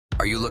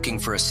Are you looking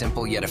for a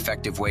simple yet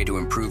effective way to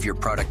improve your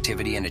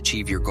productivity and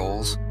achieve your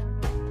goals?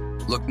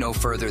 Look no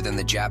further than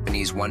the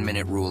Japanese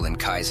 1-minute rule in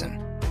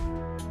Kaizen.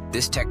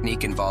 This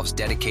technique involves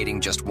dedicating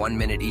just 1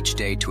 minute each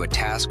day to a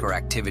task or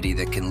activity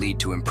that can lead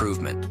to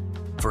improvement.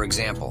 For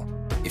example,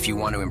 if you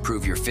want to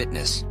improve your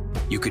fitness,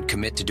 you could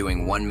commit to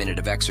doing 1 minute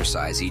of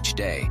exercise each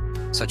day,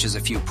 such as a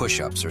few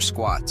push-ups or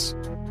squats.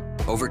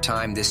 Over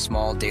time, this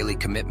small daily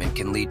commitment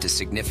can lead to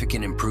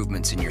significant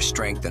improvements in your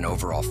strength and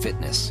overall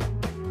fitness.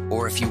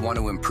 Or if you want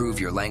to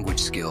improve your language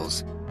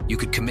skills, you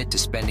could commit to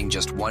spending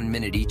just 1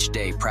 minute each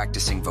day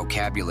practicing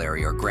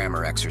vocabulary or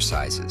grammar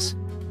exercises.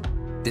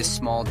 This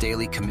small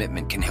daily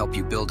commitment can help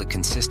you build a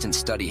consistent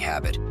study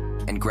habit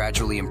and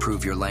gradually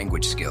improve your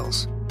language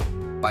skills.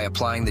 By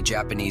applying the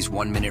Japanese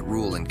 1-minute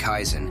rule in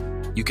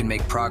Kaizen, you can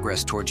make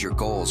progress towards your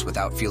goals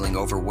without feeling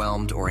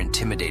overwhelmed or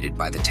intimidated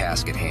by the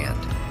task at hand.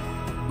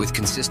 With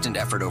consistent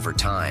effort over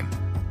time,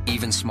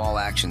 even small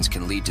actions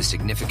can lead to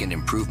significant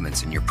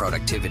improvements in your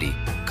productivity,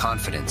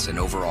 confidence, and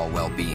overall well-being.